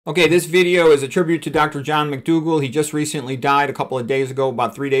Okay, this video is a tribute to Dr. John Mcdougall. He just recently died a couple of days ago,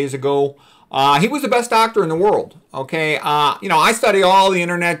 about 3 days ago. He was the best doctor in the world, okay? I study all the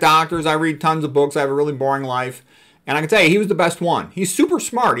internet doctors. I read tons of books. I have a really boring life. And I can tell you, he was the best one. He's super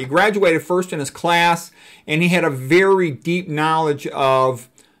smart. He graduated first in his class, and he had a very deep knowledge of,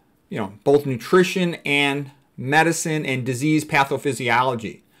 both nutrition and medicine and disease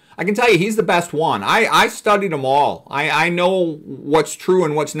pathophysiology. I can tell you he's the best one. I studied them all. I know what's true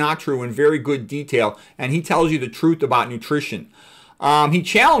and what's not true in very good detail, and he tells you the truth about nutrition. He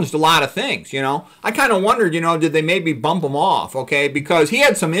challenged a lot of things, I kind of wondered, did they maybe bump him off, okay? Because he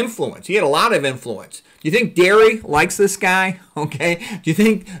had some influence. He had a lot of influence. Do you think dairy likes this guy, okay? Do you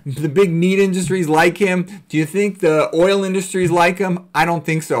think the big meat industries like him? Do you think the oil industries like him? I don't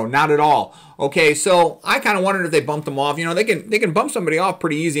think so, not at all. Okay, so I kind of wondered if they bumped him off. They can bump somebody off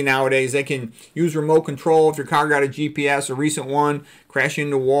pretty easy nowadays. They can use remote control if your car got a GPS, a recent one, crash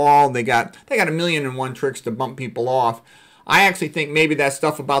into a wall. They got a million and one tricks to bump people off. I actually think maybe that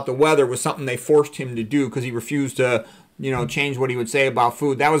stuff about the weather was something they forced him to do because he refused to, change what he would say about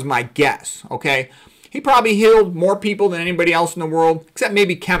food. That was my guess, okay? He probably healed more people than anybody else in the world, except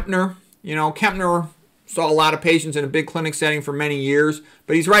maybe Kempner. Kempner saw a lot of patients in a big clinic setting for many years,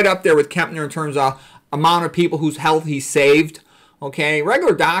 but he's right up there with Kempner in terms of amount of people whose health he saved. Okay,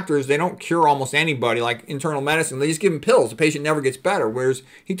 regular doctors, they don't cure almost anybody like internal medicine. They just give them pills. The patient never gets better, whereas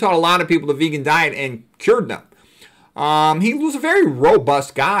he taught a lot of people the vegan diet and cured them. He was a very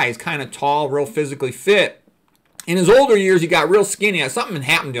robust guy. He's kind of tall, real physically fit. In his older years, he got real skinny. Something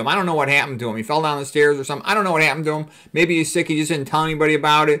happened to him. I don't know what happened to him. He fell down the stairs or something. I don't know what happened to him. Maybe he's sick. He just didn't tell anybody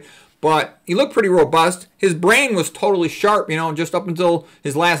about it. But he looked pretty robust. His brain was totally sharp, just up until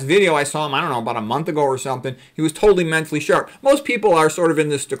his last video I saw him, I don't know, about a month ago or something. He was totally mentally sharp. Most people are sort of in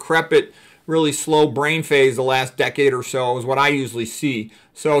this decrepit, really slow brain phase the last decade or so is what I usually see.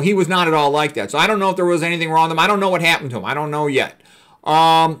 So he was not at all like that. So I don't know if there was anything wrong with him. I don't know what happened to him. I don't know yet.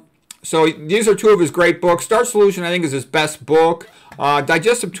 So these are two of his great books. Start Solution, I think, is his best book.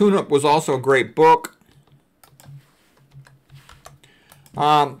 Digestive Tune-Up was also a great book.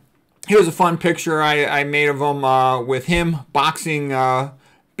 Here's a fun picture I made of him with him boxing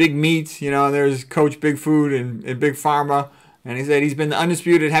Big Meat. There's Coach Big Food and Big Pharma. And he said he's been the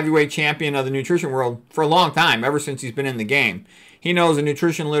undisputed heavyweight champion of the nutrition world for a long time, ever since he's been in the game. He knows the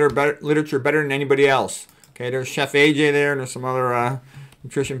nutrition literature better than anybody else. Okay, there's Chef AJ there, and there's some other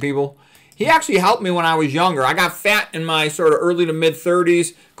nutrition people. He actually helped me when I was younger. I got fat in my sort of early to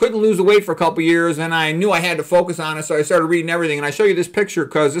mid-30s, couldn't lose the weight for a couple years, and I knew I had to focus on it, so I started reading everything. And I show you this picture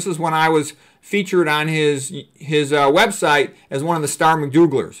because this is when I was featured on his website as one of the star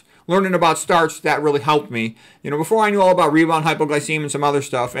Mcdougallers. Learning about starch, that really helped me. Before I knew all about rebound hypoglycemia and some other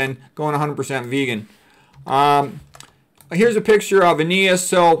stuff, and going 100% vegan. Here's a picture of Aeneas.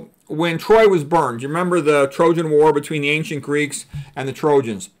 So when Troy was burned, you remember the Trojan War between the ancient Greeks and the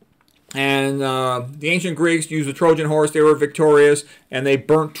Trojans. And the ancient Greeks used the Trojan horse. They were victorious, and they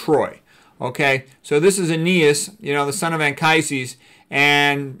burnt Troy. Okay, so this is Aeneas, the son of Anchises,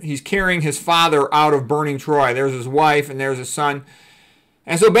 and he's carrying his father out of burning Troy. There's his wife, and there's his son.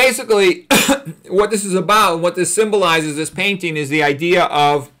 And so basically, what this is about, what this symbolizes, this painting, is the idea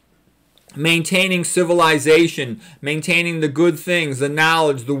of maintaining civilization, maintaining the good things, the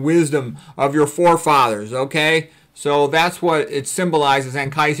knowledge, the wisdom of your forefathers, okay? So that's what it symbolizes,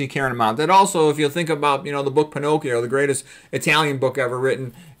 Anchises carrying him out. That also, if you think about, the book Pinocchio, the greatest Italian book ever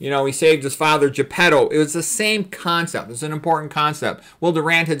written, he saved his father, Geppetto. It was the same concept. It's an important concept. Will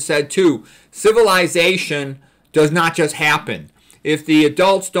Durant had said, too, civilization does not just happen. If the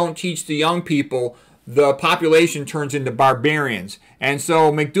adults don't teach the young people, the population turns into barbarians. And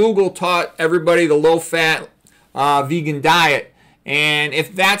so Mcdougall taught everybody the low-fat vegan diet. And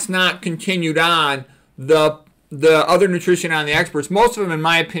if that's not continued on, the other nutrition on the experts, most of them, in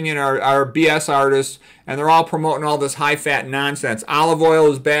my opinion, are BS artists, and they're all promoting all this high-fat nonsense. Olive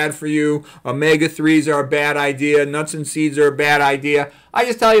oil is bad for you. Omega-3s are a bad idea. Nuts and seeds are a bad idea. I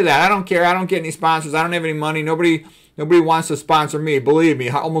just tell you that. I don't care. I don't get any sponsors. I don't have any money. Nobody wants to sponsor me. Believe me,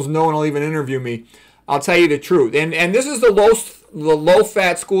 almost no one will even interview me. I'll tell you the truth. And this is the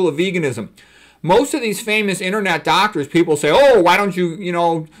low-fat school of veganism. Most of these famous internet doctors, people say, oh, why don't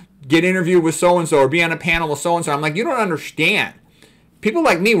you, get interviewed with so-and-so or be on a panel with so-and-so. I'm like, you don't understand. People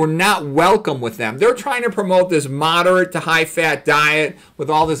like me, we're not welcome with them. They're trying to promote this moderate to high-fat diet with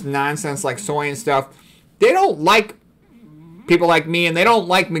all this nonsense like soy and stuff. They don't like people like me, and they don't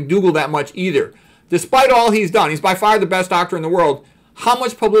like Mcdougall that much either. Despite all he's done, he's by far the best doctor in the world. How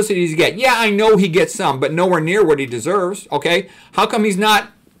much publicity does he get? Yeah, I know he gets some, but nowhere near what he deserves, okay? How come he's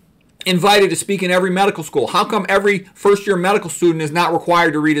not invited to speak in every medical school? How come every first-year medical student is not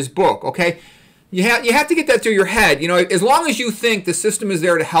required to read his book? Okay, you have to get that through your head. You know, as long as you think the system is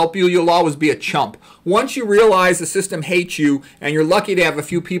there to help you, you'll always be a chump. Once you realize the system hates you and you're lucky to have a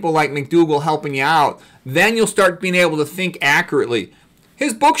few people like Mcdougall helping you out, then you'll start being able to think accurately.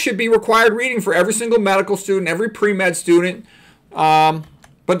 His book should be required reading for every single medical student, every pre-med student,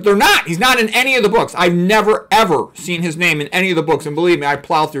 but they're not. He's not in any of the books. I've never, ever seen his name in any of the books, and believe me, I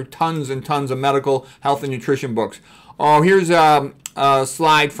plow through tons and tons of medical, health, and nutrition books. Oh, here's a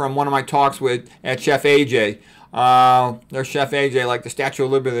slide from one of my talks at Chef AJ. There's Chef AJ, like the Statue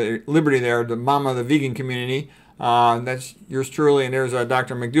of Liberty there, the mama of the vegan community. That's yours truly, and there's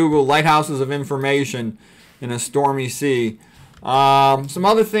Dr. Mcdougall, Lighthouses of Information in a Stormy Sea. Some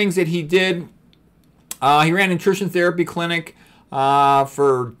other things that he did, he ran a nutrition therapy clinic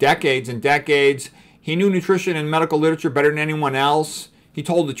for decades and decades. He knew nutrition and medical literature better than anyone else. He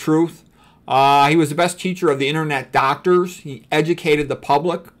told the truth. He was the best teacher of the internet doctors. He educated the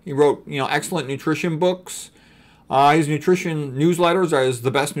public. He wrote, excellent nutrition books. His nutrition newsletters are the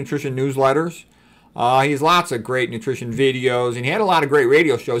best nutrition newsletters. He has lots of great nutrition videos, and he had a lot of great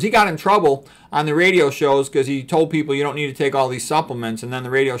radio shows. He got in trouble on the radio shows because he told people you don't need to take all these supplements, and then the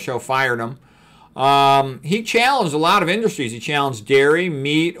radio show fired him. He challenged a lot of industries. He challenged dairy,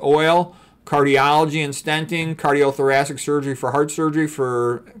 meat, oil, cardiology and stenting, cardiothoracic surgery for heart surgery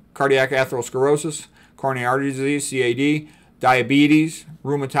for cardiac atherosclerosis, coronary artery disease, CAD, diabetes,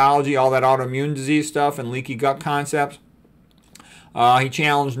 rheumatology, all that autoimmune disease stuff, and leaky gut concepts. He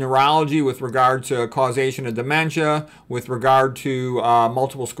challenged neurology with regard to causation of dementia, with regard to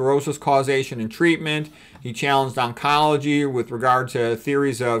multiple sclerosis causation and treatment. He challenged oncology with regard to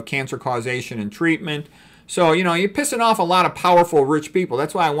theories of cancer causation and treatment. So, you're pissing off a lot of powerful, rich people.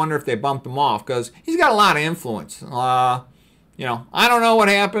 That's why I wonder if they bumped him off, because he's got a lot of influence. I don't know what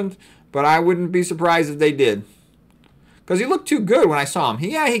happened, but I wouldn't be surprised if they did. Because he looked too good when I saw him.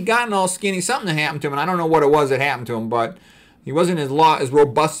 He'd gotten all skinny. Something happened to him, and I don't know what it was that happened to him, but he wasn't as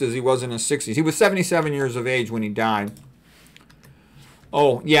robust as he was in his 60s. He was 77 years of age when he died.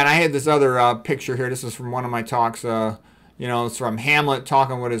 Oh, yeah, and I had this other picture here. This is from one of my talks. It's from Hamlet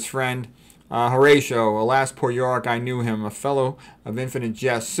talking with his friend Horatio. Alas, poor Yorick, I knew him, a fellow of infinite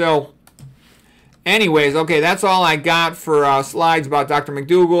jest. So, anyways, okay, that's all I got for slides about Dr.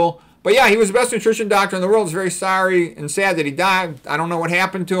 Mcdougall. But yeah, he was the best nutrition doctor in the world. It's very sorry and sad that he died. I don't know what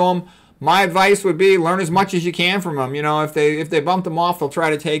happened to him. My advice would be learn as much as you can from him. If they bumped him off, they'll try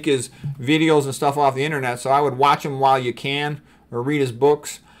to take his videos and stuff off the internet. So I would watch him while you can, or read his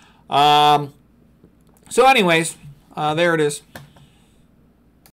books. So anyways, there it is.